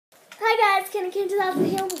Candy Cane 2000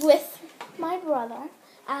 here with my brother.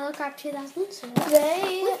 Alucard 2002.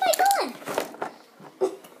 Today, With my gun.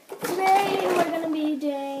 today we're going to be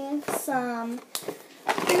doing some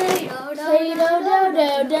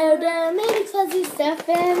Play-Doh, make fuzzy stuff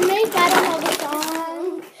and make I don't know the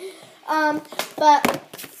song.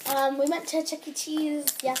 We went to Chuck E. Cheese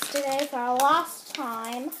yesterday for our last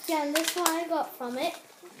time. Yeah, and this one I got from it.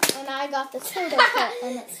 And I got this photo kit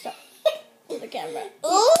and it's stuck in the camera.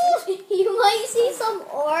 Ooh, you might see some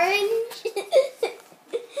orange.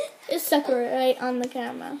 It's stuck right on the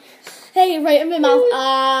camera. Hey, right in my mouth.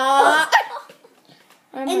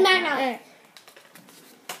 In my mouth. Right.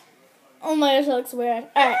 Oh my gosh, that looks weird.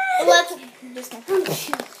 Alright, let's just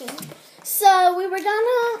So we were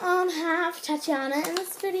gonna have Tatiana in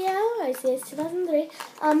this video, ICS 2003.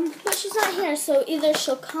 But she's not here, so either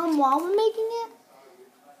she'll come while we're making it,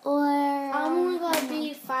 or I'm only gonna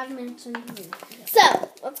be 5 minutes in the video. So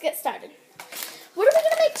let's get started. What are we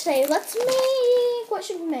gonna make today? Let's make. What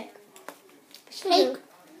should we make? Cake.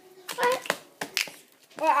 Alright.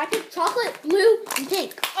 Or I pick chocolate, blue, and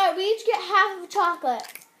pink. Alright, we each get half of chocolate.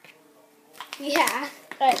 Yeah.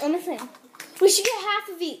 Alright, let me think. We should get half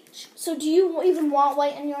of each. So do you even want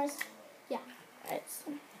white in yours? Yeah. Alright.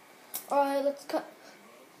 So, Alright, let's cut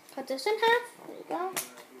this in half. there you go.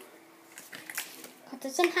 Cut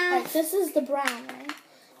this in half. Alright, this is the brown, right?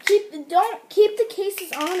 Don't keep the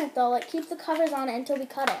cases on it though. Like keep the covers on it until we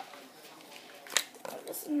cut it.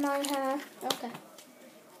 This is my half. Okay.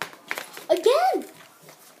 Again!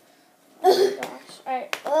 Oh my gosh.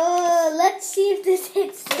 Alright. Let's see if this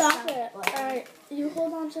hits. Stop it. Alright, you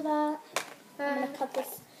hold on to that. I'm gonna cut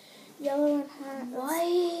this yellow in half. Why?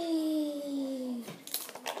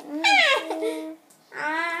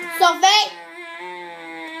 So fake!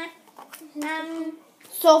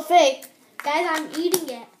 So fake! Guys, I'm eating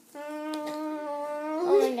it.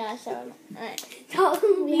 Oh my gosh, alright. Don't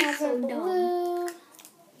We be have so our dumb. blue.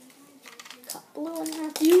 Cut blue in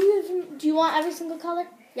half. Do you want every single color?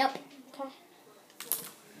 Yep. Okay.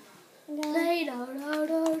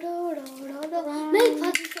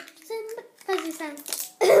 Make fuzzy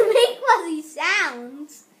sounds. Make fuzzy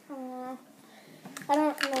sounds. I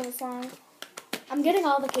don't know the song. I'm getting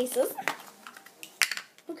all the cases.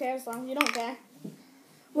 Who cares as long as you don't care?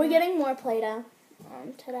 We're getting more Play-Doh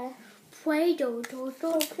today. Play-Doh.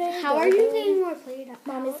 Okay, How are you getting more Play-Doh?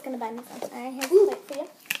 Mommy's gonna buy me some. Alright, here's the plate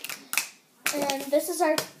for you. And this is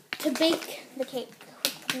our to bake the cake.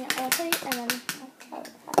 Yeah, on a plate and then.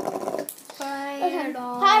 Okay.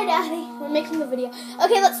 Hi, Daddy. We're making the video.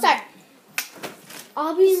 Okay, let's start.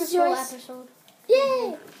 I'll be in This the is whole yours? episode.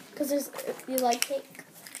 Yay! Because you like cake.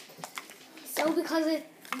 So because the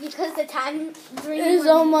time It's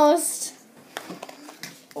almost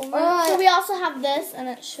over. Alright. So we also have this, and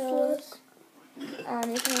it shows you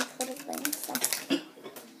can put a thing. So.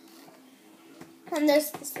 And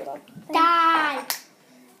there's this little thing. Die. You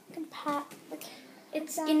can pat.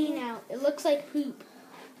 It's skinny now. It looks like poop.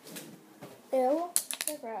 Ew.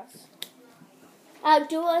 So gross.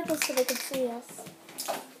 Do it like this so they can see us.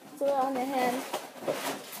 Do it on your hand.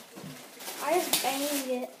 I just banged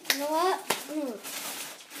it. You know what?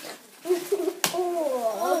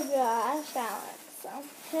 Oh gosh, Alex. So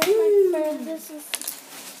here's my bird. This is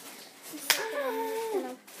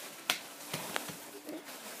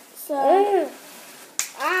so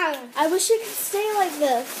I wish it could stay like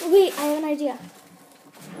this. Wait, I have an idea.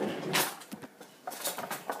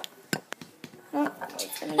 Oh,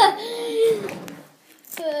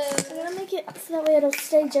 I'm gonna make it so that way it'll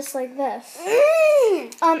stay just like this.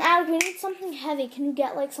 Alec, we need something heavy. Can you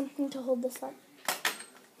get like something to hold this up?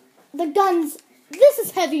 The gun's. This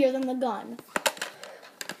is heavier than the gun.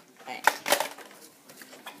 Alright.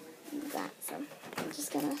 So I'm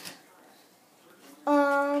just gonna.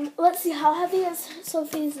 Let's see. How heavy is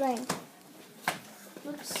Sophie's thing?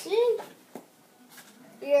 Let's see.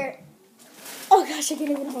 Here. Oh gosh, I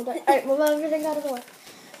can't even hold it. Alright, move everything out of the way.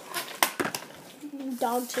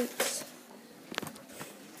 Dog treats.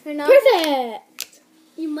 Perfect!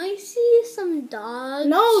 You might see some dogs.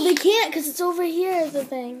 No, they can't because it's over here is the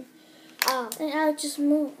thing. Oh. And Alec, just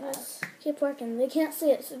move. Just keep working. They can't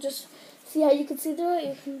see it, so just see how you can see through it.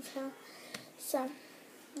 You can tell. So,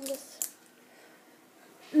 just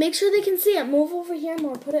make sure they can see it. Move over here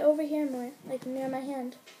more. Put it over here more, like near my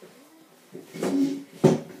hand.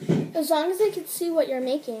 As long as they can see what you're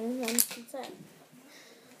making, then that's it.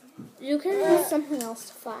 You can use something else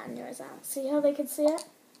to flatten yours out. See how they can see it?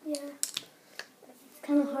 Yeah. It's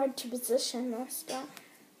kind of hard to position this, but.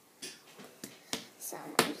 So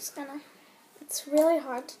I'm just gonna. It's really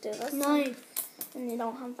hard to do this. Knife. And you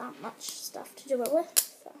don't have that much stuff to do it with.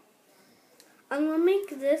 So I'm gonna make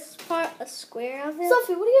this part a square of it.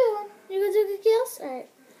 Sophie, what are you doing? You gonna do cookie else? Alright.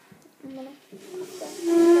 I'm gonna put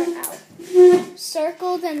her out.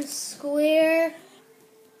 Circle, then square,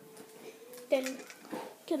 then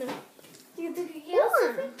Get her. you do cookie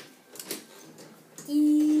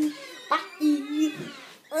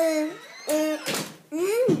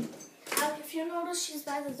If you notice, she's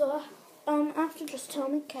by the door. After, just tell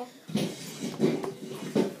me, okay?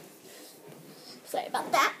 Sorry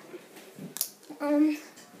about that.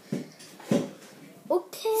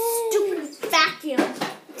 Okay. Stupid vacuum.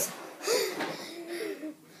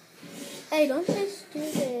 Hey, don't say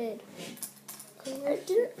stupid. I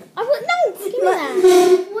would no. Give me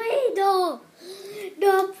that. Play-Doh.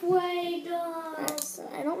 The Play-Doh. So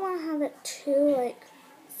I don't want to have it too like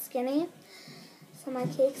skinny, so my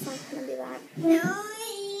cake's not gonna be that.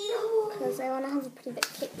 Because I want to have a pretty big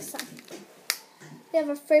cake. So we have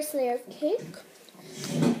our first layer of cake.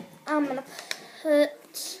 I'm gonna put.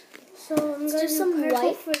 So I'm Let's gonna do some purple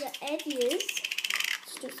white. for the edges.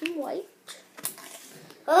 Let's do some white.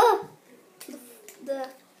 Oh, the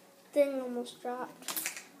thing almost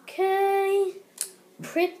dropped. Okay,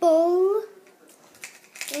 purple,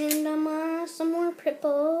 and some more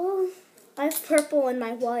purple. I have purple in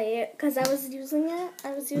my white because I was using it.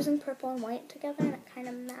 I was using purple and white together, and it kind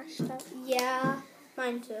of mashed up. Yeah,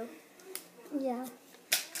 mine too. Yeah.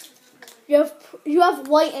 You have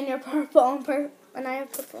white in your purple and I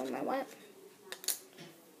have purple in my white.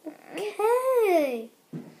 Okay.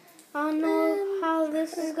 I don't know how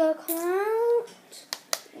this is gonna come out.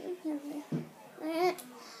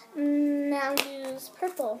 Now use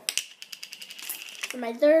purple for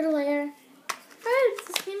my third layer. Oh,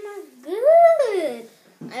 this came out good.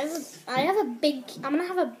 I have a big. I'm gonna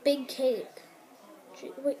have a big cake.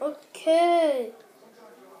 Wait, Okay.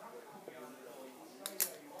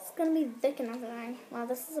 it's gonna be thick and everything. Wow,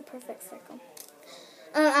 this is a perfect circle.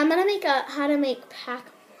 I'm gonna make a how to make pack.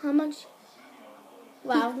 How much?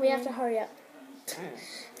 Wow, we have to hurry up.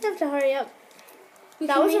 We have to hurry up.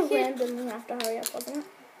 That was a random. We have to hurry up, wasn't it?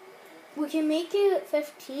 We can make it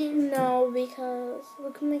 15. No, because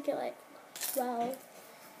we can make it like 12. Okay,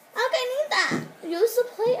 I need that. Use the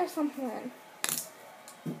plate or something.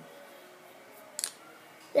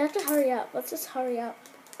 We have to hurry up. Let's just hurry up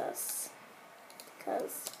this.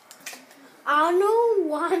 Because I don't know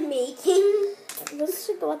what I'm making. this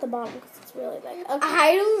should go at the bottom because it's really big.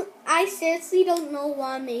 Okay. I seriously don't know what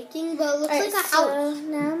I'm making, but it looks Alright, like a so house.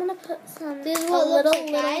 now I'm going to put some This is a what it little,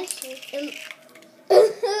 looks like, guys. cake.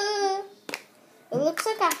 It looks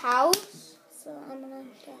like a house. So I'm going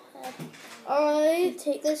to go ahead. Alright,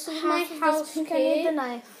 Take this is my half of house this pink. I need the cake.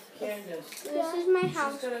 knife. Candace, This is my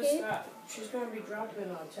house she's gonna cake. stop. She's gonna be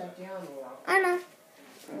dropping on Tatiana a lot. I know. Oh,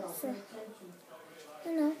 So- pay attention. I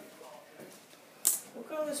know.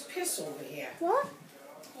 Look at all this piss over here. What?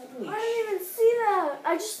 Holy I didn't even see that.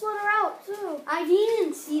 I just let her out too. I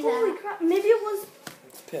didn't see Holy that. crap. Maybe it was.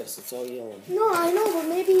 It's piss. It's all yellow. No, I know, but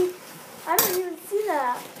maybe. I didn't even see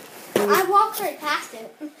that. I walked right past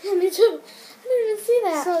it. Me too. I didn't even see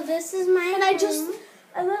that. So this is my and I home. just.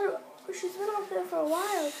 I let her. She's been up there for a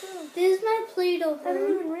while too. This is my Play-Doh I didn't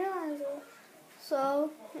home. even realize it.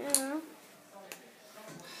 So, yeah.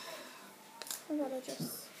 I gotta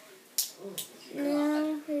just.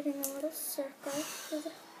 Now, reading a little circle.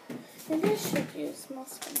 Maybe I should use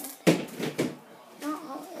most of my tape. Not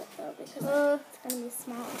all of it though, because it's gonna be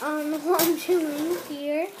small. I don't know what I'm doing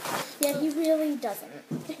here. Yeah, he really doesn't.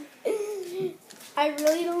 I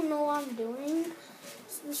really don't know what I'm doing.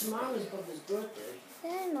 Tomorrow is Bubba's birthday.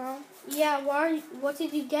 Yeah, I know. Yeah, what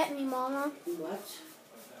did you get me, Mama? What?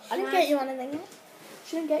 I didn't get you anything yet.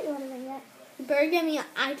 She didn't get you anything yet. You better get me an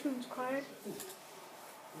iTunes card.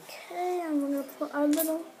 Okay, I'm gonna put our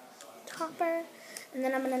little topper, and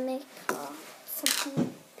then I'm gonna make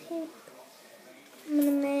something pink. I'm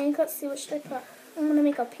gonna make, let's see, what should I put? I'm gonna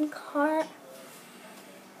make a pink heart.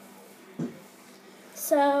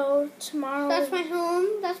 So tomorrow, That's my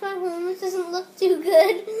home. That's my home. It doesn't look too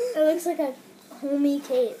good. it looks like a homey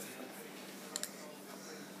cake.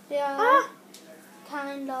 Yeah.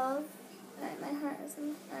 Kind of. Alright, my heart is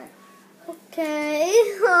in. Alright. Okay.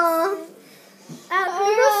 Alright.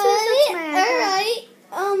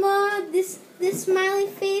 This smiley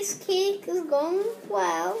face cake is going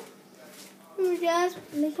well. We just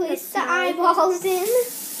place the eyeballs in.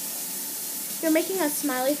 You're making a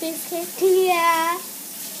smiley face cake? Yeah.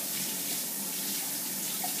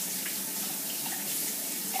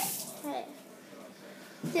 Okay.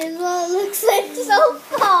 This is what it looks like so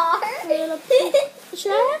far.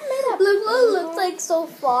 Should I have made a Look what it looks like so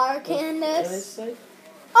far, What did I Candace. say?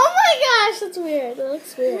 Oh my gosh, that's weird. That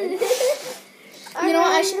looks weird. You know what? I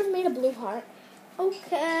Alright. should have made a blue heart.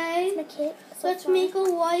 Okay. My cake. So Let's far. make a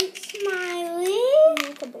white smiley.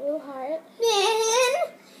 Make a blue heart. Man,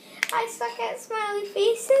 I suck at smiley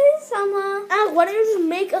faces. Why don't you just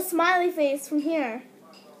make a smiley face from here?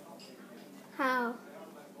 How?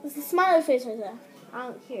 There's a smiley face right there.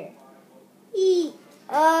 Out here. Make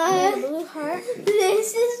a blue heart.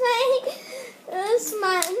 This is my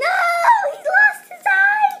smile. No, he lost his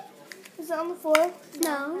eye. Is it on the floor?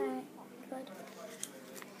 No. Alright, good.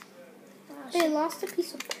 They lost a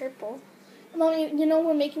piece of purple. Mommy, you know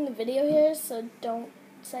we're making a video here, so don't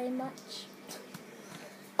say much.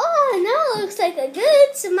 Oh, now it looks like a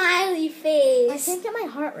good smiley I face. can't get my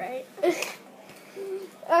heart right.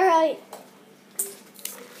 All right.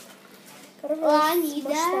 Gotta really Oh, I need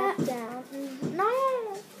smush that. down. No.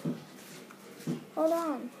 Hold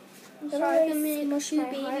on. I'm So gonna I can really make smush two my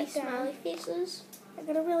baby heart smiley down. faces. I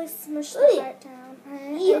gotta really smush the Ooh. heart down.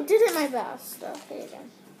 Alright. Yeah. I did it my best. So there you go.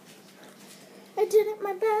 I did it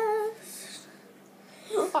my best.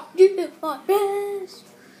 I did it my best.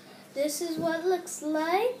 This is what it looks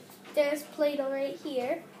like. There's Play-Doh right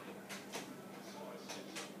here.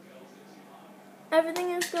 Everything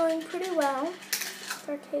is going pretty well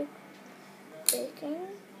for cake baking.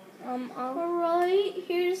 Alright,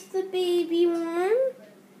 here's the baby one.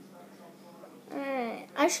 Alright.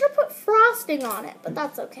 I should have put frosting on it, but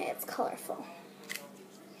that's okay. It's colorful.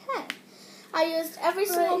 Okay. I used every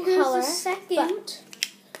single Right, here's color. the second.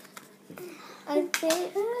 I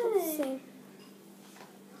think. Let's see.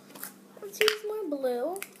 Let's use more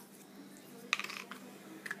blue.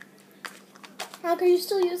 Mark, are you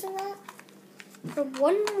still using that? For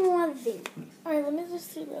one more thing. Alright, let me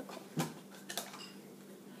just see real quick.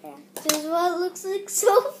 Yeah. This is what it looks like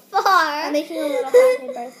so far. I'm making a little happy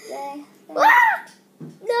birthday. Ah!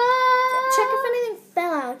 No! Check if anything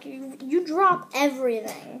fell out. You drop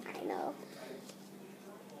everything. I know.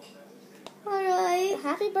 Alright. The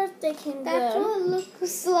happy birthday came That's good. what it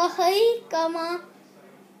looks like.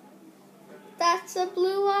 That's a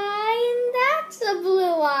blue eye and that's a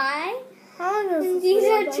blue eye. How long is And this these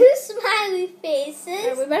video are done? two smiley Alright,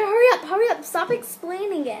 faces. we better hurry up. Hurry up. Stop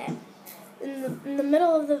explaining it. In the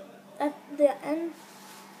middle of at the end.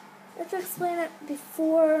 Let's explain it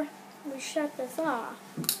before we shut this off.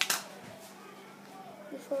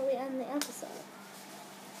 Before we end the episode.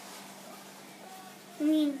 I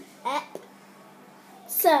mean,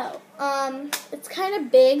 So, it's kind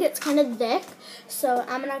of big, it's kind of thick, so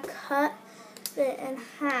I'm going to cut it in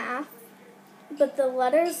half, but the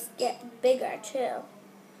letters get bigger too.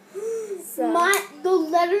 So, the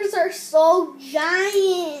letters are so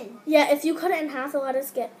giant. yeah, if you cut it in half, the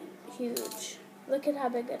letters get huge. Look at how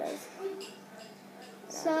big it is.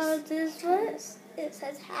 So this was, it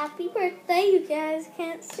says happy birthday. You guys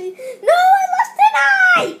can't see. No, I lost an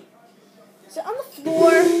eye! Is it on the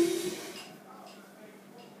floor?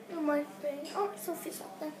 It might be. Oh, Sophie's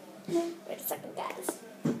up there. Wait a second, guys.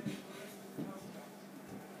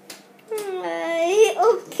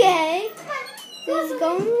 Okay. This is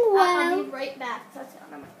going I'll well. be right back. That's it.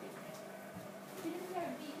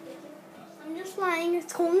 I'm just lying.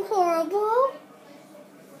 It's going horrible.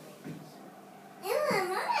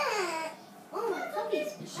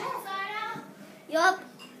 Yup.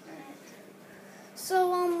 So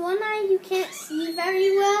one eye you can't see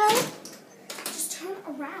very well. Just turn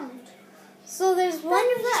around. So there's one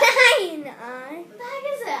What is that? giant eye. What the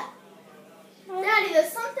heck is that? Daddy,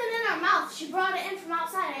 there's something in our mouth. She brought it in from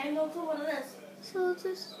outside. I have no clue what it is. So this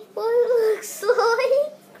is what it looks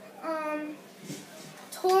like.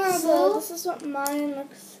 So Horrible. this is what mine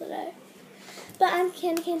looks today. But I'm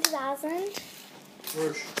Candy Cane 2000.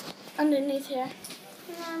 Where's Underneath here.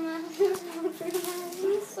 And And we'll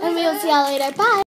see y'all later. Bye.